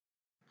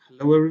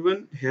Hello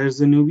everyone,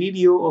 here's a new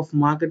video of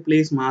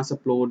Marketplace Mass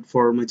Upload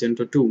for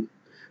Magento 2.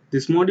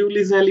 This module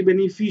is highly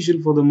beneficial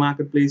for the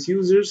Marketplace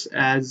users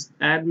as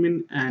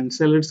admin and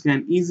sellers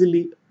can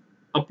easily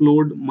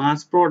upload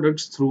mass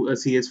products through a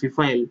CSV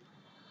file.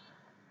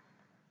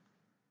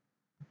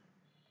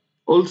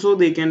 Also,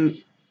 they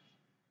can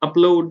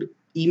upload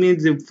image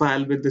zip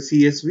file with the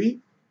CSV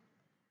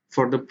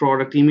for the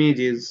product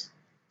images.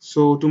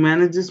 So to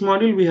manage this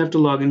module, we have to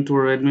log into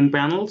our admin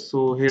panel.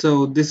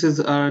 So this is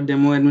our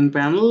demo admin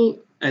panel.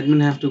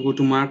 Admin have to go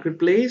to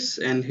marketplace,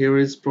 and here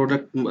is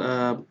product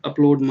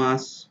upload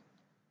mass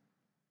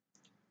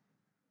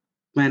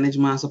manage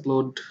mass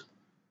upload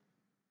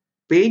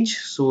page.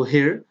 So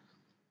here,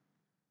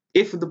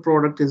 if the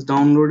product is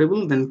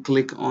downloadable, then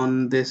click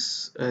on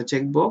this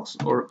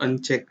checkbox or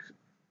uncheck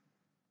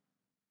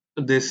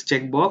this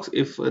checkbox.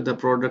 If the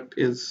product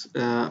is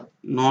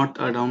not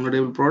a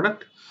downloadable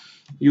product,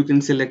 you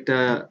can select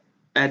a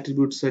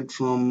attribute set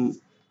from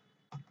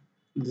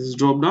this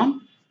drop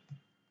down.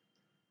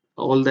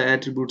 All the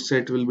attribute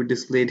set will be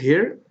displayed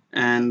here,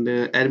 and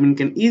admin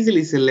can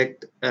easily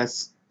select a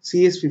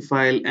CSV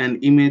file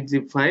and image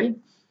zip file,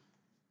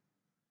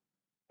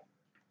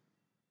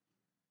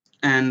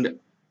 and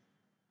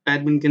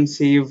admin can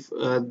save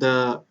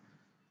the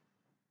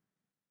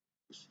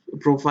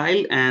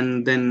profile,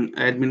 and then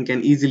admin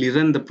can easily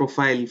run the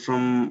profile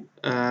from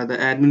the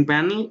admin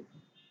panel.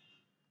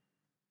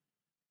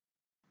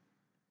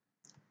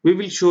 We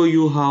will show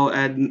you how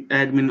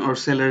admin or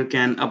seller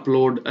can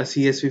upload a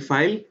CSV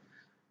file.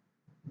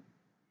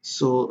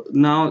 So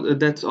now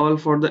that's all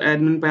for the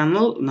admin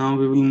panel. Now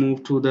we will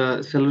move to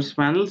the sellers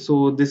panel.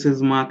 So this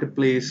is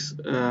marketplace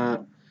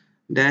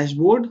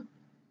dashboard,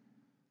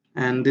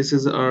 and this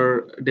is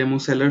our demo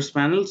sellers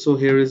panel. So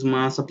here is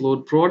mass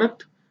upload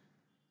product.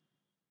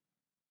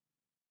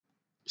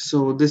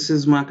 So this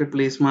is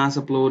marketplace mass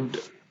upload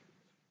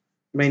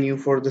menu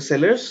for the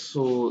sellers.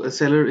 So a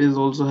seller is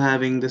also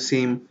having the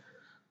same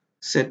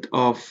set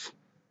of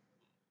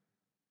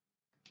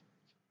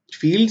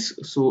fields.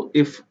 So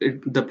if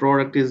the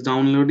product is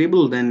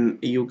downloadable, then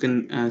you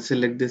can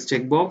select this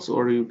checkbox,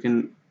 or you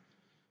can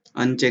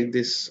uncheck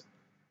this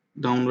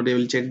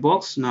downloadable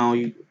checkbox. Now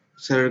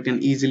seller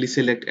can easily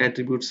select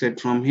attribute set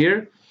from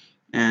here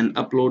and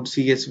upload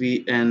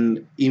CSV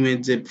and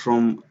image zip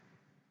from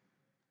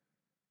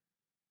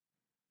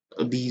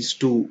these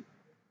two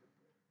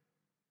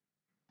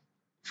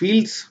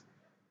fields.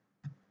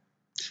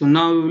 So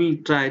now we will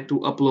try to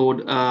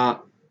upload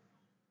a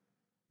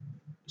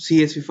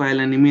CSV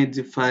file and image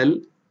zip file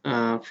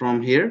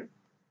from here.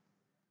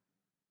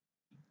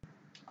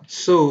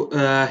 So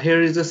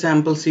here is a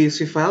sample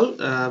CSV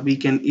file. We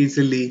can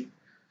easily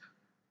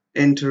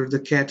enter the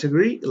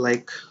category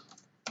like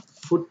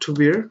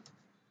footwear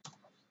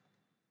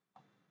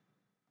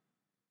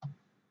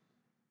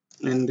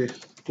and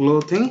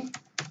clothing,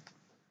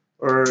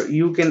 or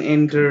you can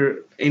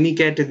enter any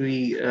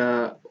category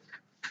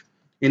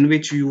in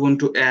which you want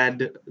to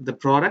add the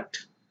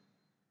product.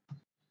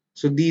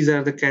 So these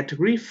are the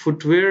category: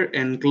 footwear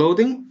and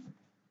clothing.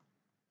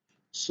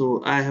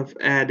 So I have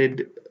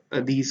added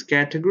these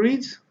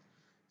categories.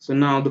 So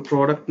now the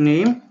product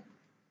name,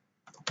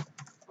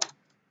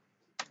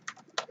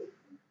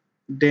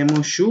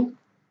 demo shoe,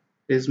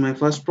 is my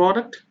first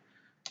product,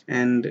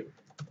 and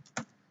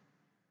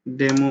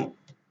demo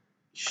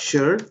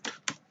shirt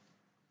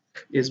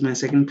is my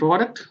second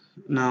product.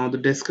 Now the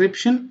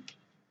description.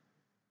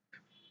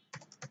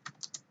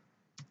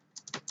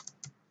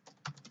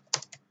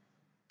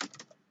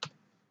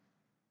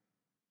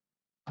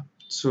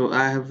 So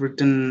I have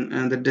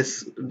written the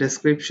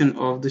description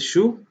of the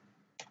shoe.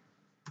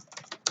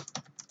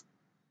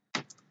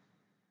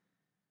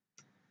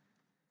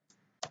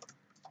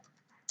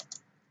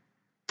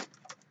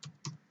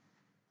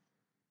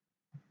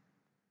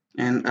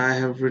 And I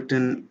have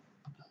written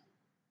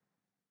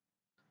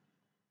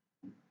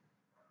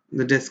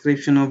the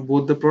description of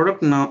both the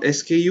product. Now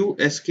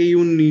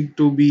SKU need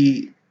to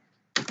be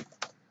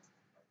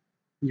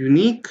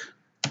unique.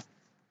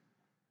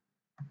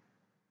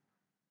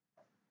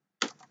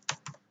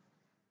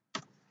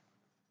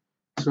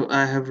 So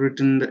I have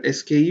written the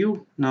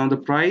SKU. Now the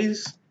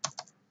price.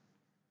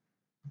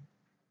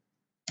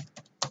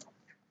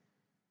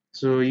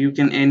 So you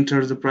can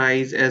enter the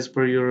price as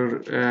per your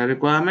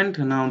requirement.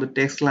 Now the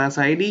text class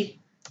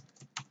ID.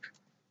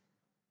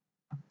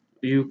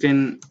 You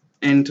can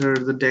enter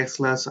the text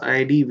class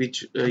ID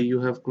which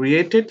you have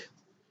created,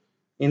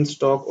 in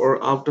stock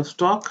or out of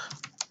stock.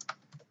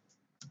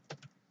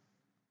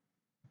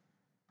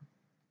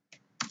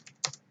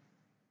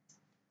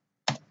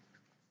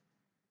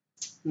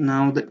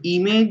 Now the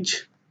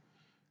image,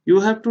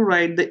 you have to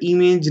write the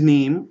image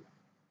name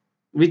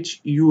which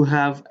you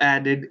have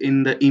added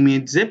in the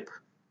image zip.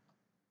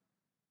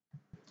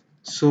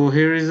 So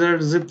here is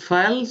our zip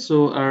file.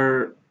 So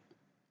our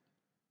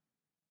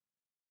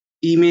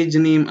image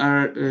name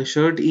are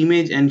shirt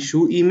image and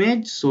shoe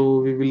image. So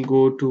we will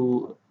go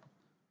to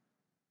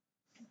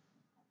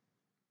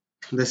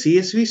the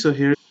CSV.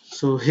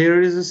 So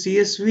here is the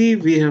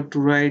CSV. We have to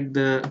write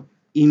the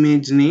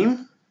image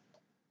name.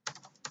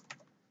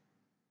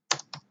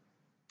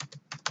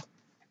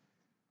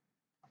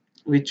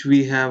 which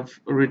we have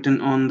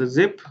written on the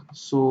zip.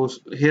 So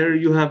here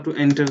you have to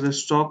enter the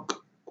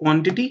stock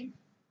quantity.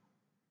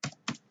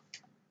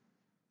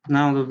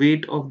 Now the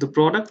weight of the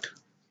product,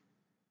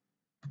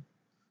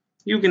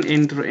 you can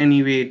enter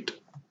any weight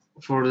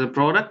for the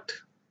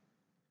product.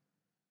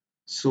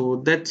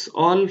 So that's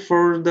all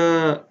for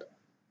the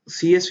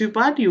CSV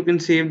part. You can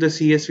save the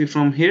CSV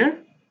from here.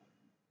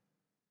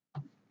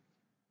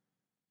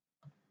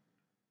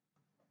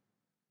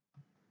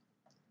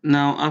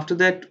 Now after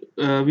that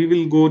we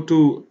will go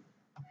to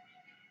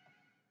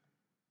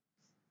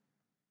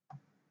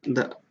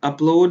the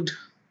upload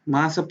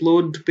mass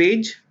upload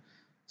page.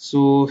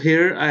 So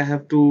here I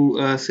have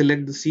to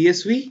select the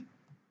CSV.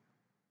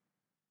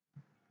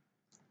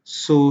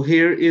 So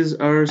here is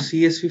our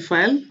CSV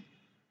file.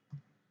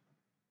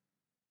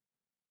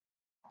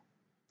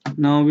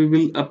 Now we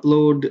will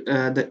upload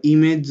the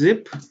image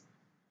zip.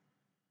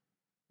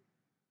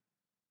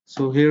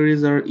 So here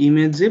is our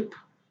image zip.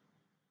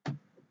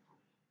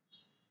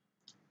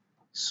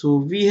 So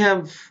we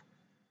have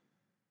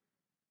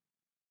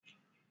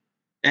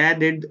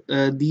added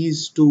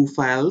these two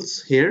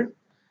files here.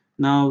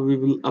 Now we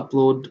will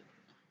upload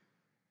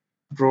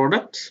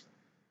products.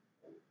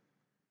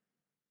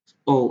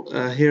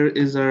 Oh, here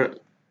is our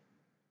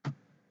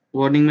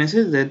warning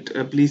message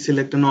that please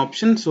select an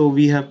option. So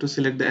we have to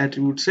select the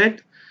attribute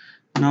set.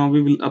 Now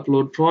we will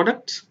upload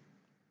products.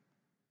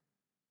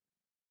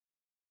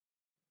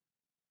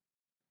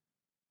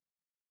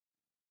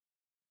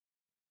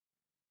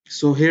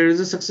 So here is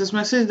a success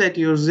message that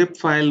your zip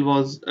file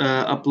was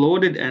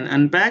uploaded and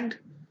unpacked.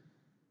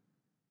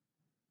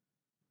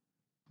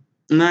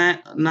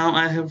 Now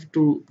I have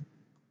to,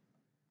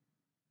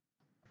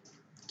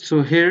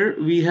 so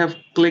here we have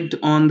clicked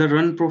on the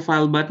run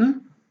profile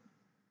button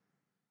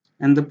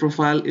and the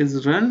profile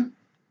is run.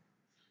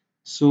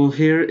 So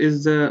here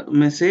is the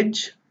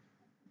message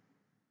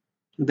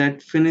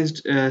that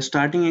finished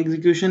starting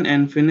execution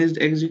and finished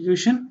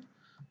execution.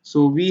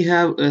 So we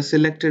have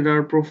selected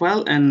our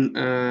profile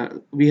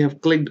and we have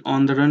clicked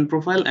on the run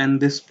profile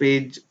and this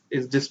page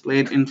is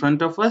displayed in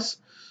front of us.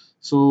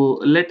 So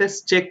let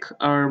us check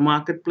our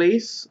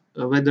marketplace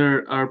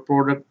whether our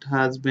product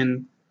has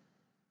been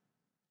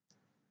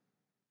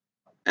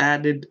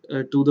added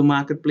to the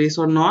marketplace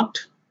or not.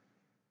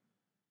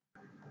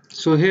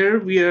 So here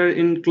we are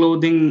in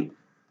clothing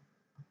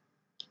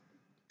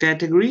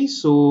category.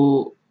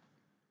 So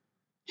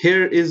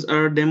here is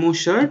our demo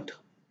shirt.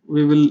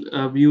 We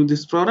will view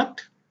this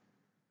product.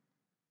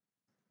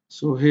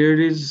 So here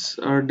is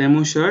our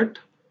demo shirt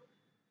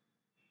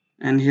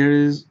and here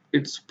is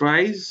its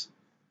price.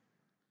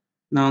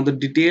 Now the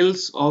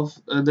details of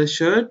the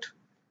shirt,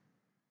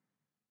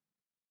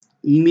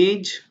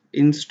 image,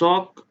 in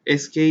stock,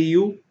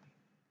 SKU,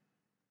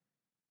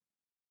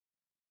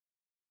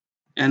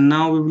 and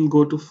now we will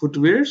go to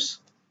footwears.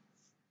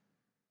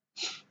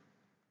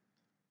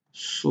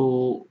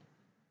 So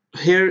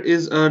here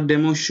is a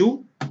demo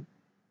shoe.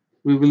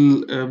 We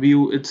will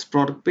view its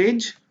product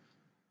page.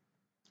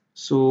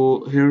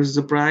 So here is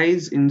the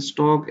price, in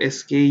stock,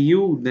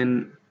 SKU,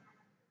 then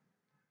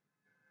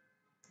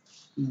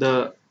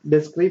the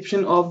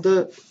description of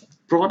the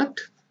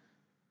product.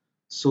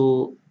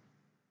 So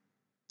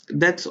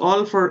that's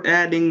all for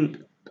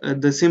adding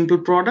the simple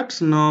products.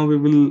 Now we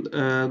will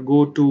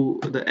go to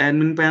the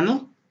admin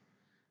panel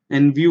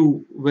and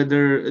view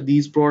whether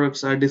these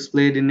products are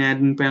displayed in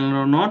admin panel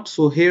or not.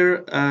 So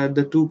here are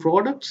the two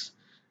products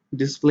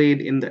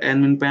displayed in the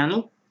admin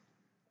panel.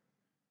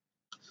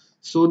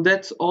 So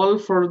that's all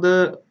for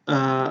the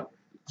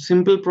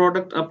simple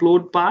product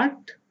upload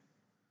part.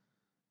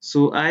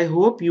 So I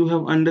hope you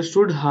have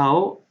understood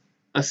how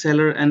a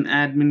seller and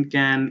admin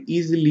can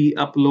easily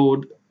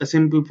upload a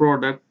simple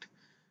product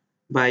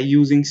by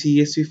using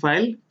CSV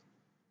file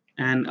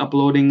and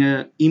uploading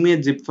a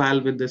image zip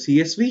file with the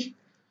CSV,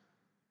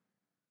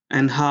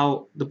 and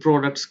how the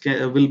products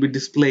will be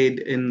displayed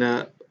in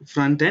the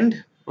front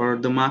end or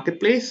the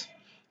marketplace.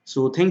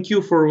 So thank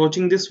you for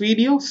watching this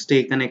video.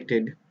 Stay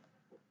connected.